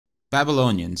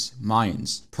Babylonians,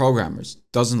 Mayans, programmers,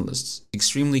 dozen lists,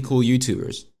 extremely cool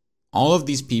YouTubers. All of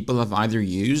these people have either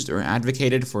used or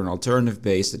advocated for an alternative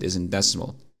base that isn't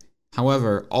decimal.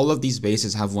 However, all of these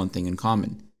bases have one thing in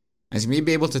common. As you may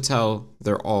be able to tell,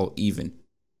 they're all even.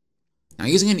 Now,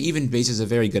 using an even base is a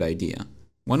very good idea.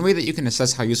 One way that you can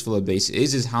assess how useful a base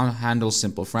is how to handle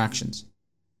simple fractions.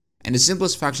 And the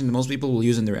simplest fraction that most people will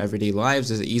use in their everyday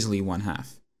lives is easily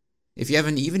 1/2. If you have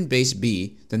an even base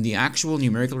b, then the actual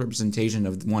numerical representation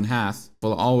of 1/2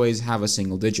 will always have a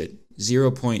single digit,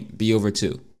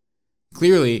 0.b/2.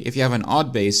 Clearly, if you have an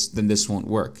odd base, then this won't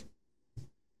work.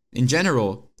 In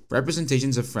general,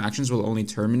 representations of fractions will only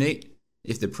terminate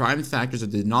if the prime factors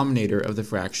of the denominator of the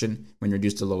fraction, when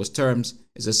reduced to lowest terms,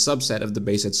 is a subset of the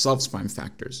base itself's prime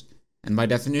factors, and by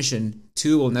definition,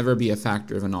 2 will never be a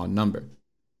factor of an odd number.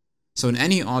 So in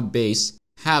any odd base,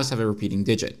 halves have a repeating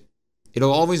digit.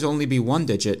 It'll always only be one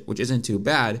digit, which isn't too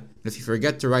bad, but if you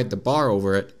forget to write the bar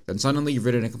over it, then suddenly you've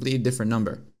written a completely different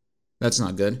number. That's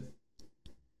not good.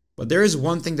 But there is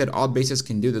one thing that odd bases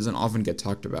can do that doesn't often get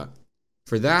talked about.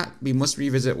 For that, we must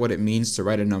revisit what it means to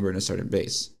write a number in a certain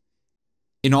base.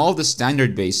 In all of the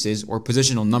standard bases, or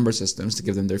positional number systems to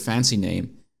give them their fancy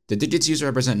name, the digits used to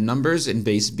represent numbers in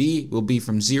base b will be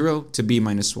from 0 to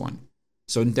b-1.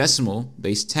 So in decimal,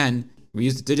 base 10, we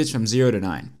use the digits from 0 to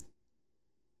 9.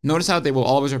 Notice how they will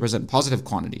always represent positive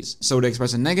quantities, so to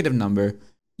express a negative number,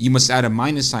 you must add a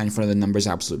minus sign in front of the number's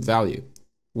absolute value.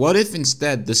 What if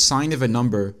instead the sign of a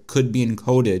number could be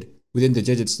encoded within the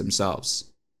digits themselves?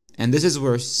 And this is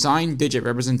where sign digit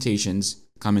representations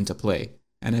come into play,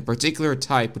 and a particular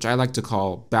type which I like to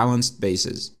call balanced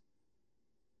bases.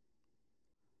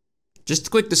 Just a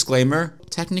quick disclaimer,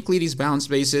 technically these balanced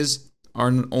bases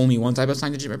are only one type of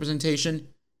sign digit representation.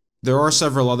 There are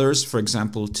several others, for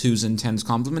example 2's and 10's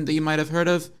complement that you might have heard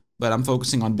of, but I'm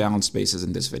focusing on balanced bases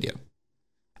in this video.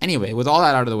 Anyway, with all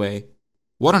that out of the way,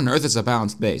 what on earth is a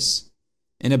balanced base?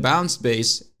 In a balanced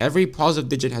base, every positive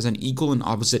digit has an equal and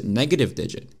opposite negative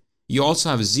digit. You also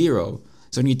have 0,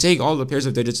 so when you take all the pairs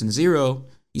of digits in 0,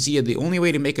 you see that the only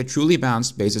way to make a truly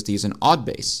balanced base is to use an odd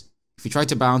base. If you try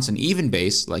to balance an even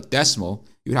base, like decimal,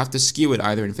 you would have to skew it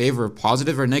either in favor of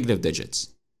positive or negative digits.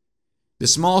 The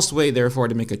smallest way, therefore,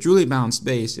 to make a truly balanced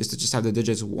base is to just have the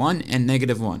digits 1 and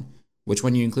 -1, which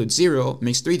when you include 0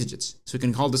 makes 3 digits, so we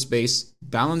can call this base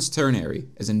balanced ternary,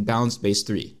 as in balanced base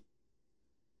 3.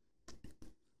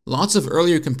 Lots of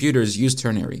earlier computers used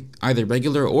ternary, either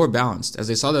regular or balanced, as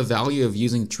they saw the value of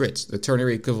using trit, the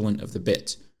ternary equivalent of the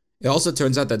bit. It also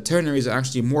turns out that ternary is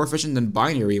actually more efficient than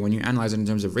binary when you analyze it in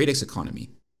terms of radix economy,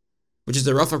 which is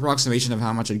a rough approximation of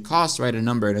how much it costs to write a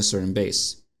number in a certain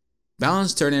base.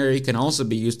 Balanced ternary can also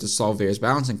be used to solve various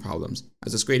balancing problems,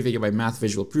 as this great video by Math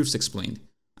Visual Proofs explained.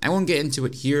 I won't get into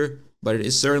it here, but it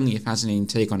is certainly a fascinating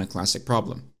take on a classic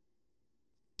problem.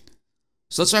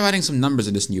 So let's try writing some numbers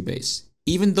in this new base.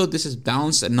 Even though this is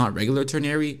balanced and not regular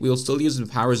ternary, we will still use the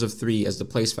powers of 3 as the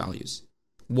place values.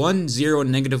 1, 0, and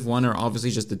 -1 are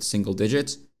obviously just the single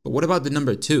digits, but what about the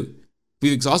number 2?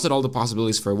 We've exhausted all the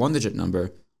possibilities for a one-digit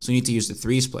number, so we need to use the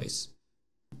 3's place.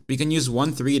 We can use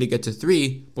 1, 3 to get to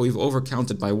 3, but we've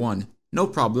overcounted by 1. No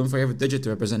problem if we have a digit to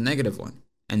represent -1.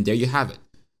 And there you have it.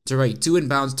 To write 2 in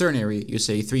balanced ternary, you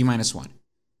say 3 minus 1.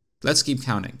 Let's keep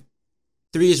counting.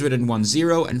 3 is written 1,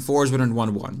 0, and 4 is written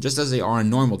 1, 1, just as they are in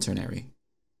normal ternary.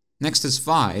 Next is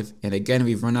 5, and again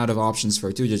we've run out of options for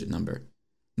a 2-digit number.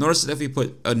 Notice that if we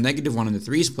put a -1 in the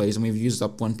 3's place, and we've used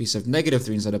up one piece of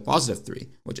 -3 instead of +3,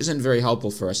 which isn't very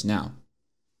helpful for us now.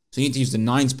 So you need to use the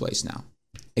 9's place now.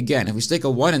 Again, if we stick a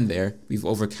 1 in there, we've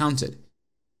overcounted.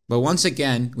 But once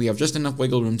again, we have just enough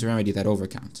wiggle room to remedy that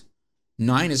overcount.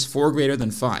 9 is 4 greater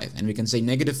than 5, and we can say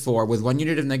 -4 with 1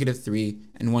 unit of -3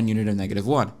 and 1 unit of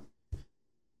 -1.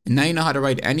 And now you know how to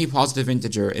write any positive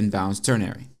integer in balanced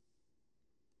ternary.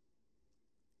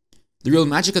 The real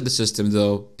magic of the system,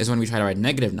 though, is when we try to write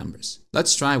negative numbers.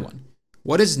 Let's try one.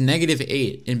 What is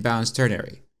 -8 in balanced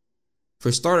ternary?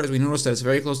 For starters, we notice that it's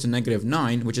very close to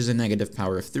 -9, which is a negative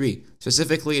power of 3.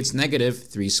 Specifically, it's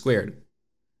 -3 squared.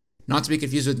 Not to be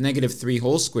confused with -3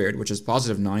 whole squared, which is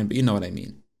 +9, but you know what I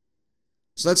mean.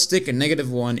 So let's stick a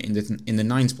 -1 in the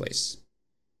 9's place.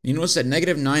 You notice that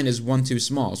 -9 is 1 too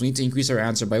small, so we need to increase our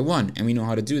answer by 1, and we know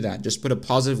how to do that. Just put a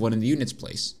 +1 in the units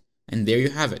place. And there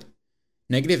you have it.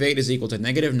 -8 is equal to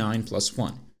 -9 plus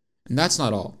 1. And that's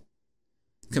not all.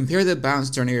 Compare the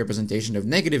balanced ternary representation of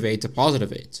 -8 to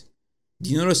 +8. Do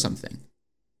you notice something?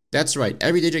 That's right,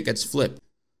 every digit gets flipped.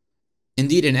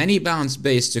 Indeed, in any balanced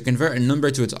base, to convert a number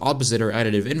to its opposite or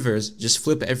additive inverse, just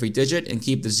flip every digit and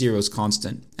keep the zeros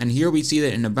constant. And here we see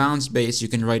that in a balanced base, you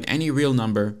can write any real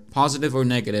number, positive or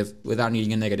negative, without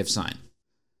needing a negative sign.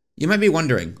 You might be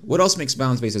wondering, what else makes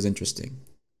balanced bases interesting?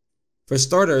 For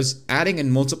starters, adding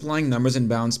and multiplying numbers in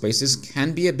balanced bases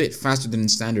can be a bit faster than in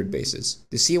standard bases.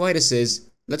 To see why this is,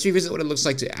 let's revisit what it looks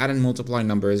like to add and multiply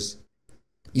numbers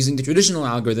using the traditional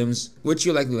algorithms, which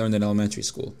you likely learned in elementary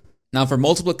school. Now for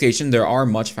multiplication, there are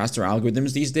much faster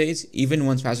algorithms these days, even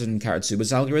ones faster than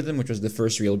Karatsuba's algorithm, which was the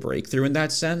first real breakthrough in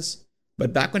that sense.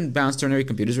 But back when balanced ternary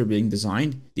computers were being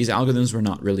designed, these algorithms were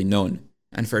not really known.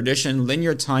 And for addition,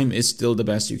 linear time is still the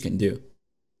best you can do.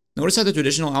 Notice how the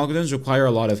traditional algorithms require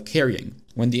a lot of carrying,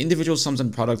 when the individual sums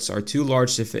and products are too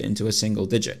large to fit into a single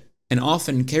digit. And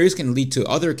often, carries can lead to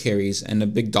other carries and a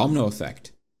big domino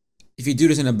effect. If you do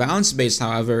this in a balanced base,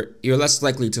 however, you're less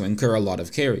likely to incur a lot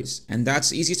of carries, and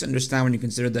that's easy to understand when you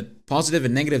consider that positive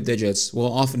and negative digits will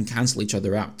often cancel each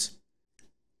other out.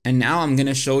 And now I'm going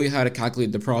to show you how to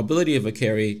calculate the probability of a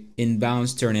carry in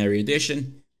balanced ternary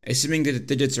addition, assuming that the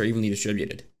digits are evenly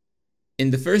distributed.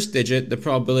 In the first digit, the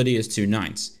probability is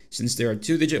 2/9, since there are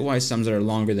two digit-wise sums that are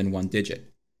longer than one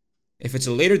digit. If it's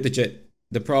a later digit,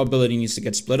 the probability needs to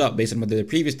get split up based on whether the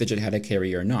previous digit had a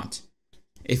carry or not.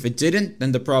 If it didn't,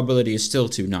 then the probability is still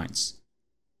 2/9.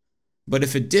 But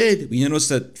if it did, we notice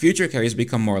that future carries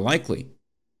become more likely.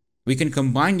 We can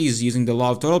combine these using the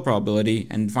law of total probability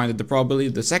and find that the probability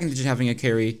of the second digit having a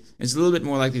carry is a little bit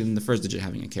more likely than the first digit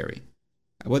having a carry.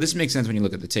 Well, this makes sense when you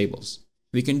look at the tables.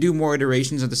 We can do more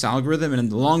iterations of this algorithm, and in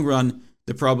the long run,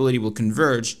 the probability will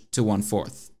converge to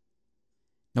 1/4.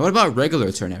 Now what about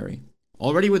regular ternary?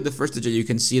 Already with the first digit you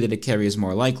can see that a carry is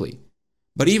more likely.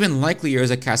 But even likelier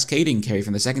is a cascading carry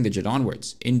from the second digit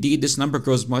onwards. Indeed, this number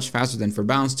grows much faster than for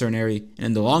balanced ternary, and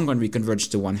in the long run we converge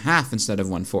to 1/2 instead of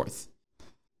 1/4.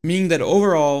 Meaning that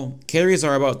overall, carries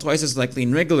are about twice as likely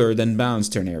in regular than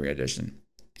balanced ternary addition.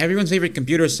 Everyone's favorite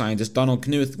computer scientist Donald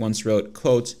Knuth once wrote,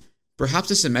 quote, "Perhaps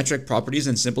the symmetric properties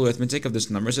and simple arithmetic of this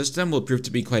number system will prove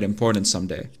to be quite important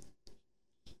someday."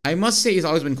 I must say he's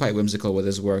always been quite whimsical with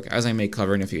his work, as I may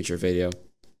cover in a future video.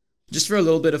 Just for a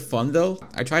little bit of fun though,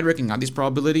 I tried working out these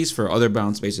probabilities for other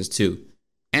balanced bases too,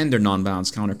 and their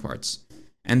non-balanced counterparts.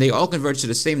 And they all converge to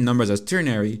the same numbers as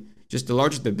ternary, just the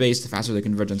larger the base, the faster the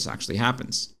convergence actually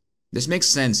happens. This makes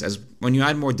sense, as when you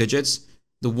add more digits,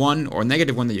 the 1 or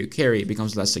negative 1 that you carry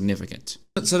becomes less significant.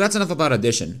 So that's enough about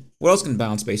addition. What else can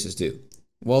balanced bases do?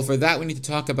 Well, for that we need to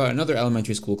talk about another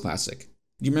elementary school classic.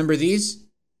 Do you remember these?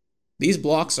 These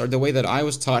blocks are the way that I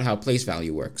was taught how place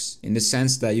value works, in the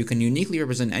sense that you can uniquely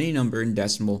represent any number in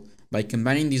decimal by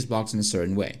combining these blocks in a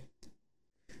certain way.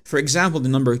 For example, the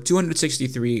number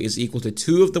 263 is equal to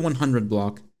 2 of the 100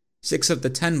 block, 6 of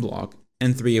the 10 block,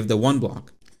 and 3 of the 1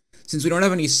 block. Since we don't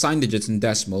have any sign digits in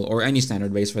decimal, or any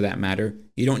standard base for that matter,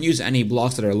 you don't use any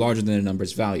blocks that are larger than a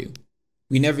number's value.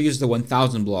 We never use the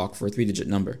 1000 block for a 3-digit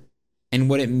number. And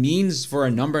what it means for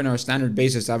a number in our standard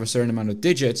bases to have a certain amount of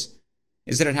digits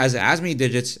is that it has as many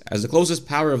digits as the closest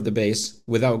power of the base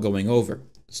without going over.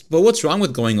 But what's wrong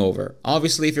with going over?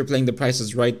 Obviously, if you're playing The Price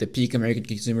is Right, the peak American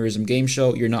consumerism game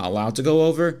show, you're not allowed to go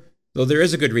over, though there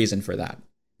is a good reason for that.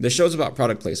 The show's about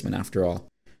product placement after all.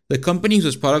 The companies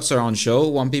whose products are on show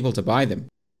want people to buy them,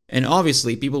 and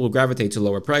obviously people will gravitate to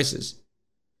lower prices.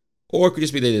 Or it could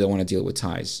just be that they don't want to deal with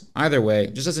ties. Either way,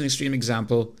 just as an extreme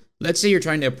example, let's say you're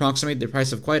trying to approximate the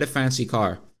price of quite a fancy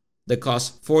car that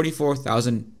costs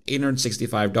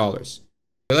 $44,865.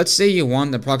 But let's say you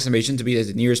want the approximation to be at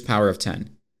the nearest power of 10.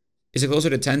 Is it closer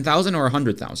to 10,000 or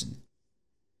 100,000?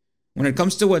 When it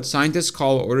comes to what scientists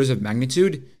call orders of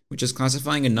magnitude, which is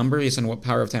classifying a number based on what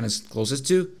power of 10 is closest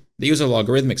to, they use a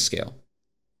logarithmic scale.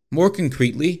 More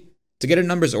concretely, to get a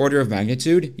number's order of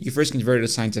magnitude, you first convert it to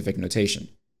scientific notation.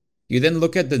 You then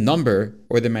look at the number,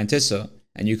 or the mantissa,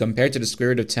 and you compare it to the square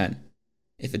root of 10.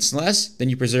 If it's less, then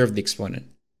you preserve the exponent.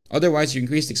 Otherwise, you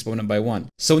increase the exponent by 1.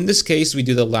 So in this case, we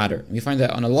do the latter. We find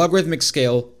that on a logarithmic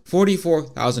scale,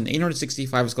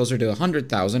 44,865 is closer to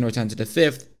 100,000, or 10 to the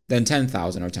 5th, than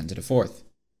 10,000, or 10 to the 4th.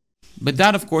 But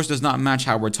that, of course, does not match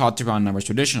how we're taught to round numbers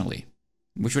traditionally,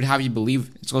 which would have you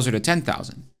believe it's closer to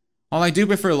 10,000. While I do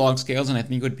prefer log scales, and I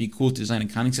think it would be cool to design a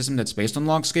counting system that's based on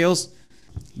log scales,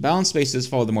 balanced bases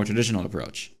follow the more traditional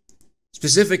approach.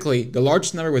 Specifically, the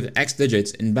largest number with x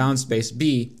digits in balanced base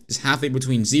b is halfway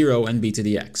between 0 and b to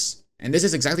the x. And this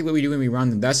is exactly what we do when we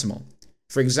round the decimal.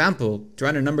 For example, to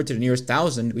round a number to the nearest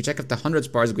 1000, we check if the hundreds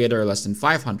bar is greater or less than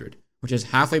 500, which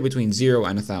is halfway between 0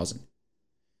 and 1000.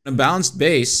 In a balanced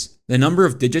base, the number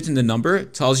of digits in the number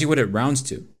tells you what it rounds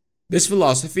to. This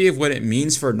philosophy of what it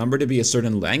means for a number to be a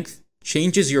certain length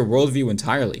changes your worldview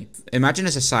entirely. Imagine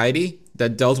a society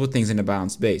that dealt with things in a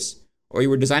balanced base, or you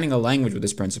were designing a language with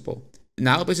this principle.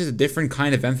 Now it places a different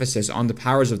kind of emphasis on the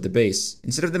powers of the base.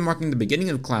 Instead of them marking the beginning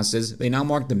of classes, they now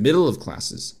mark the middle of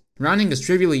classes. Rounding is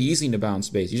trivially easy in a balanced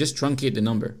space, you just truncate the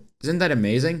number. Isn't that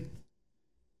amazing?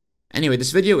 Anyway,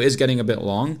 this video is getting a bit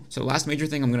long, so the last major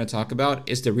thing I'm going to talk about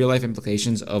is the real-life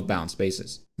implications of balanced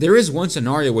spaces. There is one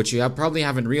scenario which you probably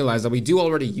haven't realized, that we do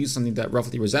already use something that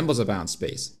roughly resembles a balanced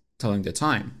space, telling the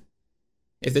time.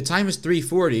 If the time is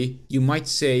 3:40, you might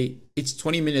say it's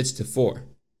 20 minutes to 4.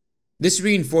 This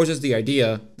reinforces the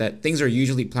idea that things are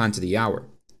usually planned to the hour,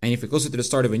 and if you're closer to the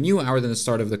start of a new hour than the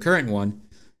start of the current one,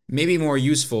 it may be more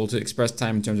useful to express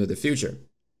time in terms of the future.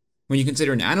 When you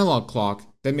consider an analog clock,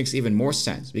 that makes even more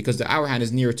sense, because the hour hand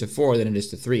is nearer to 4 than it is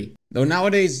to 3. Though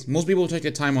nowadays, most people check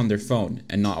the time on their phone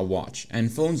and not a watch,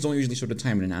 and phones don't usually show the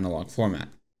time in an analog format.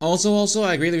 Also,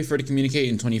 I greatly prefer to communicate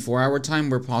in 24-hour time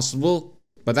where possible,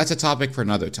 but that's a topic for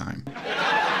another time.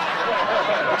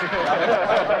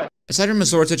 Aside from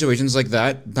assorted situations like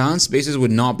that, balanced spaces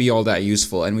would not be all that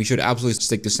useful, and we should absolutely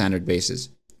stick to standard bases.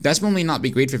 Decimal may not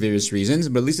be great for various reasons,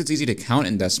 but at least it's easy to count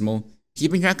in decimal.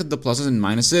 Keeping track of the pluses and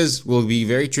minuses will be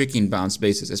very tricky in balanced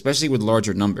spaces, especially with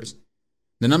larger numbers.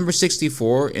 The number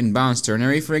 64 in balanced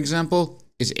ternary, for example,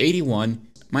 is 81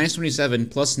 minus 27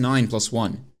 plus 9 plus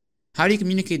 1. How do you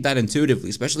communicate that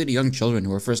intuitively, especially to young children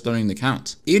who are first learning to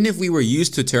count? Even if we were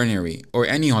used to ternary, or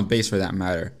any odd base for that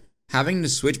matter, having to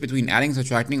switch between adding and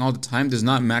subtracting all the time does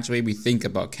not match the way we think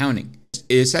about counting.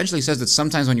 It essentially says that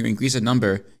sometimes when you increase a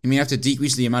number, you may have to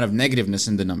decrease the amount of negativeness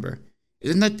in the number.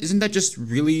 Isn't that just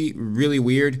really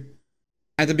weird?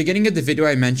 At the beginning of the video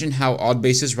I mentioned how odd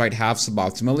bases write halves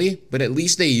suboptimally, but at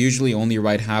least they usually only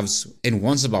write halves in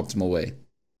one suboptimal way.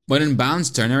 But in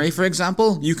balanced ternary, for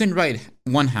example, you can write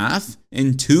 1/2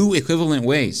 in 2 equivalent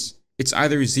ways. It's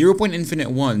either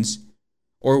 0.infinite ones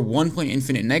or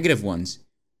 1.infinite negative ones.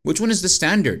 Which one is the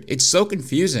standard? It's so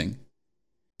confusing.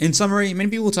 In summary,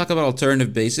 many people who talk about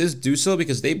alternative bases do so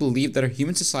because they believe that our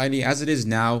human society as it is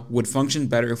now would function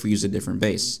better if we used a different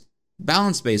base.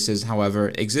 Balanced bases,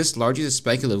 however, exist largely as a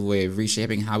speculative way of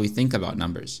reshaping how we think about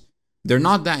numbers. They're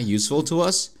not that useful to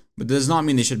us, but that does not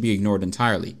mean they should be ignored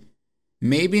entirely.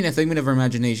 Maybe in a figment of our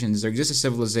imaginations there exists a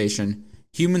civilization,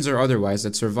 humans or otherwise,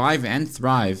 that survive and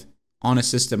thrive on a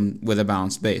system with a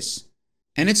balanced base.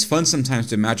 And it's fun sometimes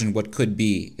to imagine what could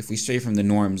be if we stray from the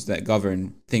norms that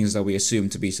govern things that we assume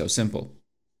to be so simple.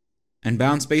 And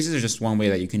balanced bases are just one way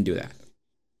that you can do that.